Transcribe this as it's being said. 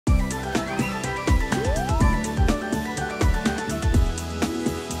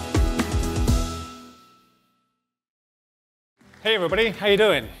Hey everybody, how you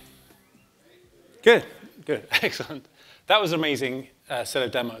doing? Good, good, excellent. That was an amazing set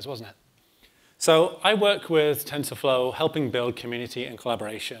of demos, wasn't it? So I work with TensorFlow, helping build community and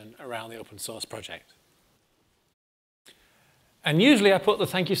collaboration around the open source project. And usually I put the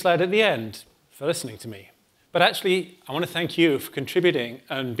thank you slide at the end for listening to me. But actually, I want to thank you for contributing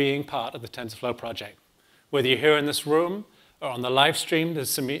and being part of the TensorFlow project. Whether you're here in this room or on the live stream,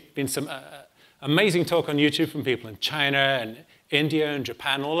 there's been some amazing talk on YouTube from people in China and India and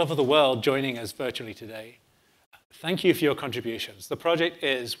Japan, all over the world joining us virtually today. Thank you for your contributions. The project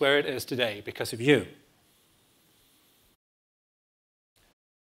is where it is today because of you.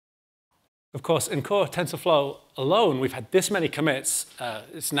 Of course, in core TensorFlow alone, we've had this many commits.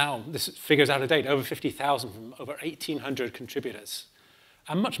 This figure's out of date, over 50,000 from over 1,800 contributors.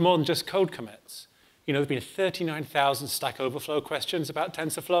 And much more than just code commits. You know, there have been 39,000 Stack Overflow questions about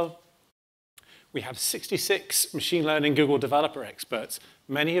TensorFlow. We have 66 machine learning Google developer experts,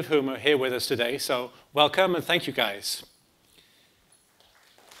 many of whom are here with us today. So welcome and thank you, guys.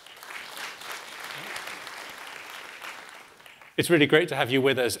 It's really great to have you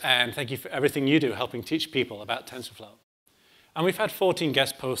with us, and thank you for everything you do helping teach people about TensorFlow. And we've had 14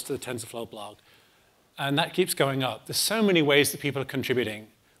 guest posts to the TensorFlow blog, and that keeps going up. There's so many ways that people are contributing,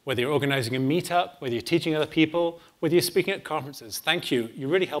 whether you're organizing a meetup, whether you're teaching other people, whether you're speaking at conferences. Thank you. You're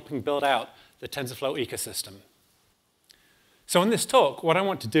really helping build out the TensorFlow ecosystem. So in this talk, what I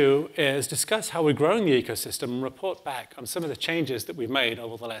want to do is discuss how we're growing the ecosystem and report back on some of the changes that we've made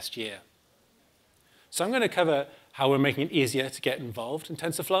over the last year. So I'm going to cover how we're making it easier to get involved in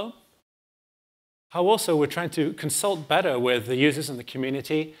TensorFlow, how also we're trying to consult better with the users and the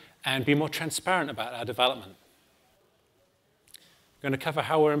community and be more transparent about our development. I'm going to cover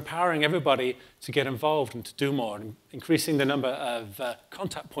how we're empowering everybody to get involved and to do more, and increasing the number of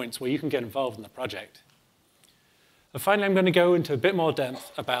contact points where you can get involved in the project. And finally, I'm going to go into a bit more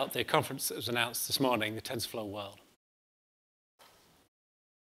depth about the conference that was announced this morning, the TensorFlow World.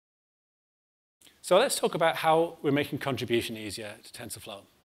 So let's talk about how we're making contribution easier to TensorFlow.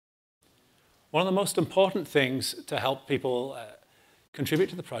 One of the most important things to help people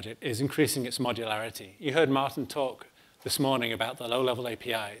contribute to the project is increasing its modularity. You heard Martin talk this morning about the low-level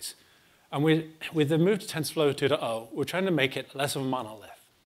APIs. And with the move to TensorFlow 2.0, we're trying to make it less of a monolith,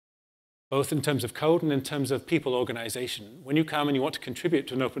 both in terms of code and in terms of people organization. When you come and you want to contribute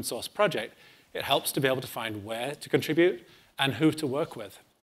to an open source project, it helps to be able to find where to contribute and who to work with.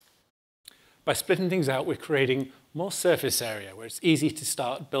 By splitting things out, we're creating more surface area where it's easy to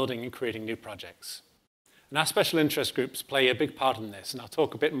start building and creating new projects. And our special interest groups play a big part in this, and I'll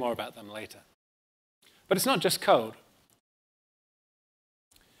talk a bit more about them later. But it's not just code.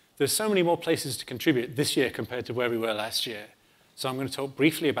 There's so many more places to contribute this year compared to where we were last year. So I'm going to talk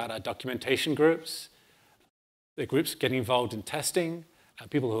briefly about our documentation groups, the groups getting involved in testing,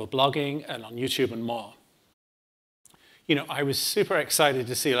 people who are blogging, and on YouTube and more. You know, I was super excited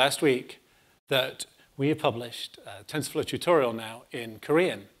to see last week that we have published a TensorFlow tutorial now in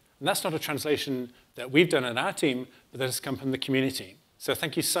Korean. And that's not a translation that we've done in our team, but that has come from the community. So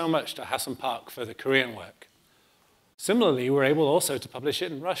thank you so much to Hassan Park for the Korean work. Similarly, we're able also to publish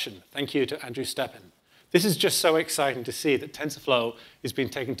it in Russian. Thank you to Andrew Stepin. This is just so exciting to see that TensorFlow is being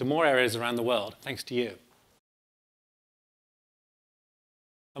taken to more areas around the world, thanks to you.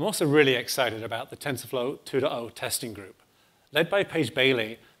 I'm also really excited about the TensorFlow 2.0 testing group. Led by Paige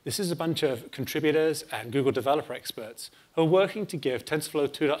Bailey, this is a bunch of contributors and Google developer experts who are working to give TensorFlow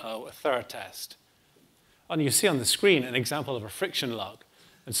 2.0 a thorough test. And you see on the screen an example of a friction log.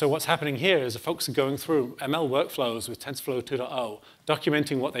 And so what's happening here is the folks are going through ML workflows with TensorFlow 2.0,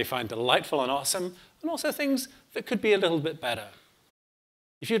 documenting what they find delightful and awesome, and also things that could be a little bit better.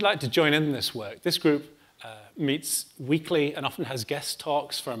 If you'd like to join in this work, this group meets weekly and often has guest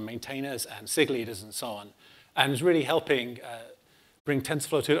talks from maintainers and SIG leaders and so on, and is really helping bring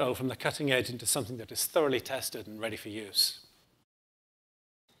TensorFlow 2.0 from the cutting edge into something that is thoroughly tested and ready for use.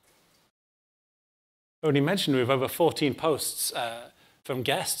 I already mentioned we have over 14 posts from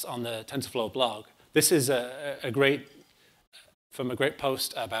guests on the TensorFlow blog. This is from a great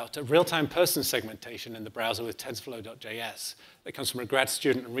post about real-time person segmentation in the browser with TensorFlow.js that comes from a grad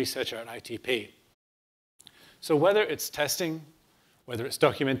student and researcher at ITP. So whether it's testing, whether it's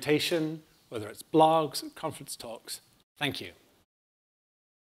documentation, whether it's blogs, conference talks, thank you.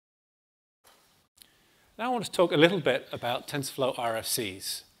 Now I want to talk a little bit about TensorFlow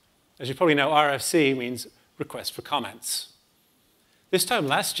RFCs. As you probably know, RFC means request for comments. This time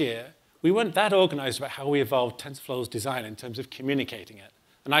last year, we weren't that organized about how we evolved TensorFlow's design in terms of communicating it.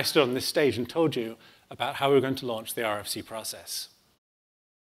 And I stood on this stage and told you about how we were going to launch the RFC process.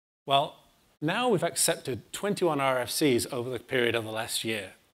 Well, Now we've accepted 21 RFCs over the period of the last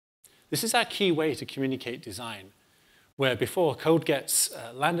year. This is our key way to communicate design, where before code gets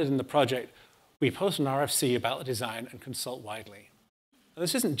landed in the project, we post an RFC about the design and consult widely. And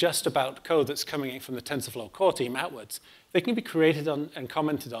this isn't just about code that's coming in from the TensorFlow Core team outwards. They can be created on and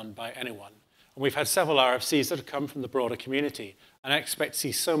commented on by anyone. And we've had several RFCs that have come from the broader community, and I expect to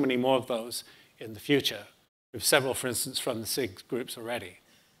see so many more of those in the future. We have several, for instance, from the SIG groups already.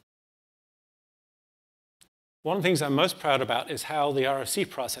 One of the things I'm most proud about is how the RFC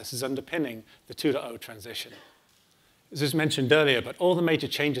process is underpinning the 2.0 transition. As was mentioned earlier, but all the major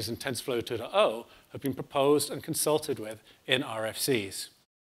changes in TensorFlow 2.0 have been proposed and consulted with in RFCs.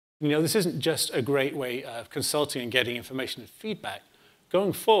 You know, this isn't just a great way of consulting and getting information and feedback.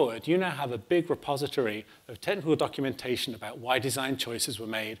 Going forward, you now have a big repository of technical documentation about why design choices were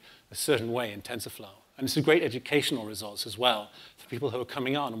made a certain way in TensorFlow. And it's a great educational resource as well for people who are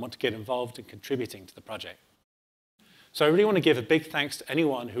coming on and want to get involved in contributing to the project. So I really want to give a big thanks to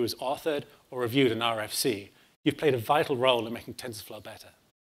anyone who has authored or reviewed an RFC. You've played a vital role in making TensorFlow better.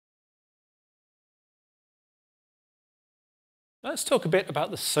 Let's talk a bit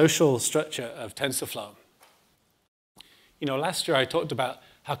about the social structure of TensorFlow. You know, last year I talked about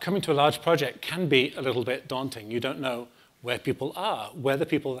how coming to a large project can be a little bit daunting. You don't know where people are, where the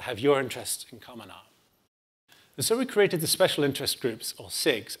people that have your interests in common are. And so we created the special interest groups, or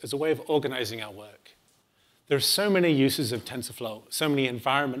SIGs, as a way of organizing our work. There are so many uses of TensorFlow, so many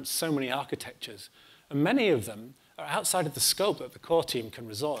environments, so many architectures, and many of them are outside of the scope that the core team can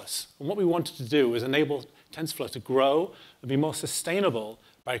resource. And what we wanted to do was enable TensorFlow to grow and be more sustainable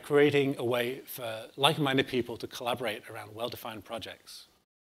by creating a way for like-minded people to collaborate around well-defined projects.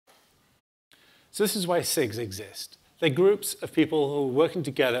 So this is why SIGs exist. They're groups of people who are working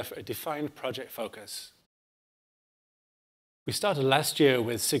together for a defined project focus. We started last year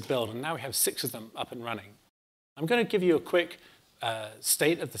with SIG Build, and now we have 6 of them up and running. I'm going to give you a quick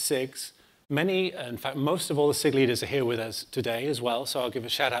state of the SIGs. Many, in fact, most of all the SIG leaders are here with us today as well, so I'll give a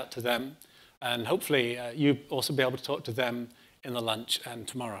shout out to them. And hopefully you'll also be able to talk to them in the lunch and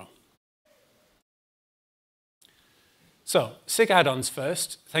tomorrow. So, SIG add-ons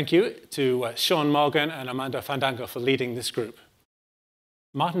first. Thank you to Sean Morgan and Armando Fandango for leading this group.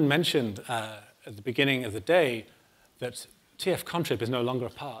 Martin mentioned at the beginning of the day that TF contrib is no longer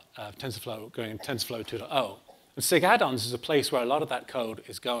a part of TensorFlow going into TensorFlow 2.0. And SIG add-ons is a place where a lot of that code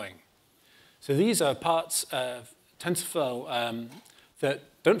is going. So these are parts of TensorFlow that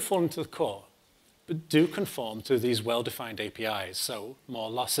don't fall into the core, but do conform to these well-defined APIs, so more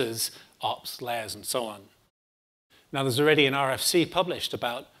losses, ops, layers, and so on. Now, there's already an RFC published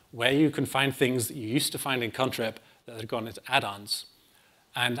about where you can find things that you used to find in contrib that have gone into add-ons.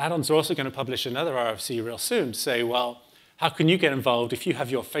 And add-ons are also going to publish another RFC real soon to say, well, how can you get involved if you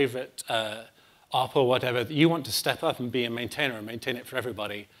have your favorite op or whatever that you want to step up and be a maintainer and maintain it for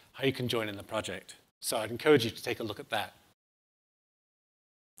everybody, how you can join in the project. So I'd encourage you to take a look at that.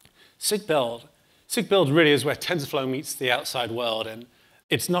 SIG Build. SIG Build really is where TensorFlow meets the outside world, and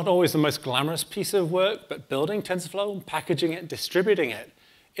it's not always the most glamorous piece of work, but building TensorFlow, packaging it, distributing it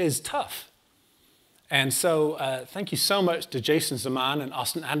is tough. And so thank you so much to Jason Zaman and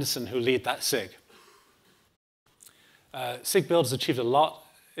Austin Anderson who lead that SIG. SIG Build has achieved a lot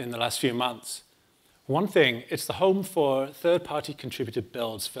in the last few months. One thing, it's the home for third-party contributed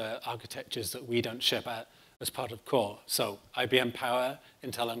builds for architectures that we don't ship out as part of core. So IBM Power,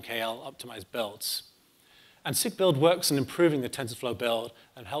 Intel MKL, optimized builds. And SIG Build works on improving the TensorFlow build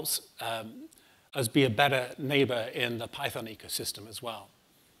and helps us be a better neighbor in the Python ecosystem as well.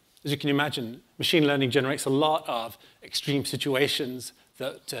 As you can imagine, machine learning generates a lot of extreme situations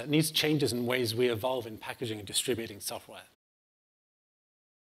that needs changes in ways we evolve in packaging and distributing software.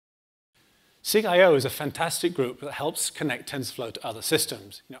 SIG IO is a fantastic group that helps connect TensorFlow to other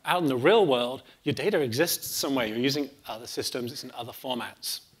systems. You know, out in the real world, your data exists somewhere. You're using other systems. It's in other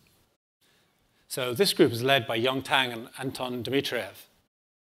formats. So this group is led by Yong Tang and Anton Dmitriev.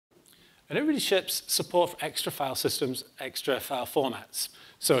 And it really ships support for extra file systems, extra file formats.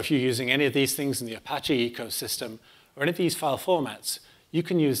 So if you're using any of these things in the Apache ecosystem or any of these file formats, you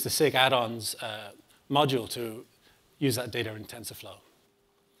can use the SIG add-ons module to use that data in TensorFlow.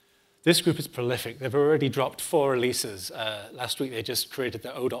 This group is prolific. They've already dropped 4 releases. Last week, they just created the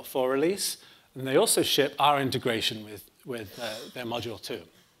 0.4 release. And they also ship our integration with their module 2.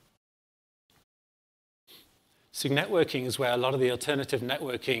 SIG Networking is where a lot of the alternative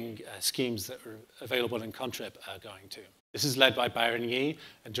networking schemes that are available in contrib are going to. This is led by Byron Yee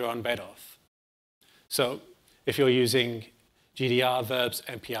and Joran Bedorf. So if you're using GDR, verbs,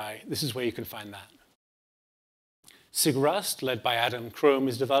 MPI, this is where you can find that. SIG Rust, led by Adam Chrome,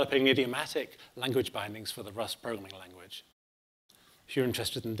 is developing idiomatic language bindings for the Rust programming language. If you're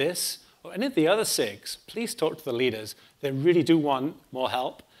interested in this or any of the other SIGs, please talk to the leaders. They really do want more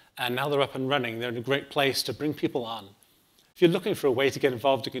help, and now they're up and running. They're in a great place to bring people on. If you're looking for a way to get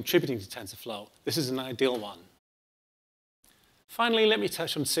involved in contributing to TensorFlow, this is an ideal one. Finally, let me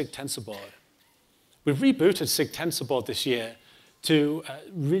touch on SIG TensorBoard. We've rebooted SIG TensorBoard this year to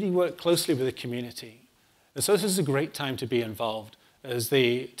really work closely with the community. And so this is a great time to be involved, as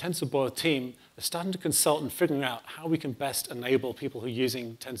the TensorBoard team is starting to consult and figuring out how we can best enable people who are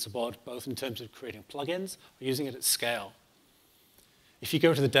using TensorBoard, both in terms of creating plugins or using it at scale. If you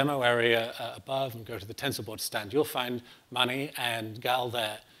go to the demo area above and go to the TensorBoard stand, you'll find Mani and Gal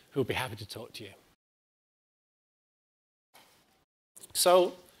there who will be happy to talk to you.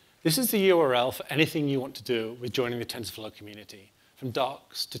 So this is the URL for anything you want to do with joining the TensorFlow community, from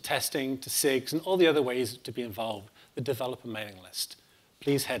docs to testing to SIGs and all the other ways to be involved, the developer mailing list.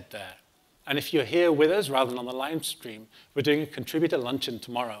 Please head there. And if you're here with us rather than on the live stream, we're doing a contributor luncheon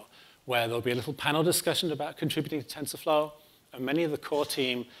tomorrow where there'll be a little panel discussion about contributing to TensorFlow, and many of the core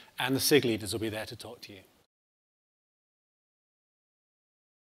team and the SIG leaders will be there to talk to you.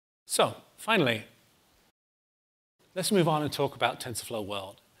 So, finally, let's move on and talk about TensorFlow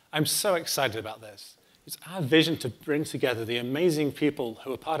World. I'm so excited about this. It's our vision to bring together the amazing people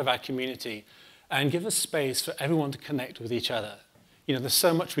who are part of our community and give us space for everyone to connect with each other. You know, there's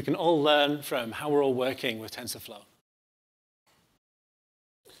so much we can all learn from how we're all working with TensorFlow.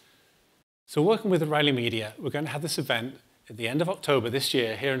 So working with O'Reilly Media, we're going to have this event at the end of October this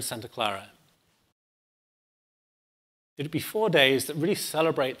year here in Santa Clara. It'll be 4 days that really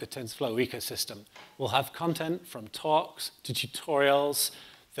celebrate the TensorFlow ecosystem. We'll have content from talks to tutorials.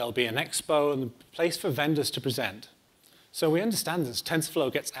 There'll be an expo and a place for vendors to present. So we understand that as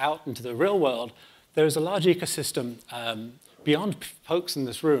TensorFlow gets out into the real world, there's a large ecosystem beyond folks in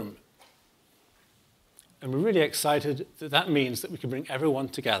this room. And we're really excited that that means that we can bring everyone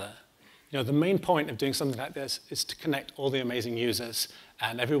together. You know, the main point of doing something like this is to connect all the amazing users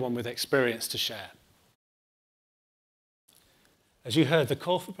and everyone with experience to share. As you heard, the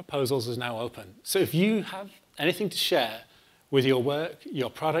call for proposals is now open. So if you have anything to share with your work, your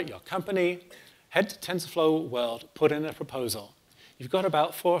product, your company, head to TensorFlow World, put in a proposal. You've got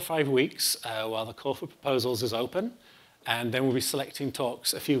about 4 or 5 weeks while the call for proposals is open, and then we'll be selecting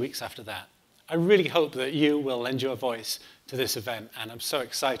talks a few weeks after that. I really hope that you will lend your voice to this event, and I'm so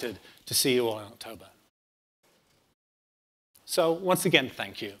excited to see you all in October. So once again,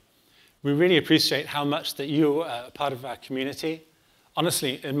 thank you. We really appreciate how much that you are part of our community.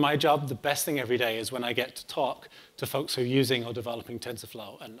 Honestly, in my job, the best thing every day is when I get to talk to folks who are using or developing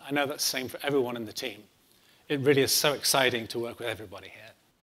TensorFlow, and I know that's the same for everyone in the team. It really is so exciting to work with everybody here.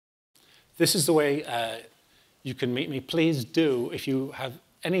 This is the way you can meet me. Please do, if you have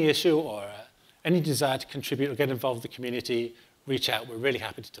any issue or any desire to contribute or get involved with the community, reach out. We're really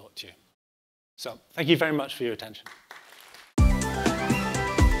happy to talk to you. So thank you very much for your attention.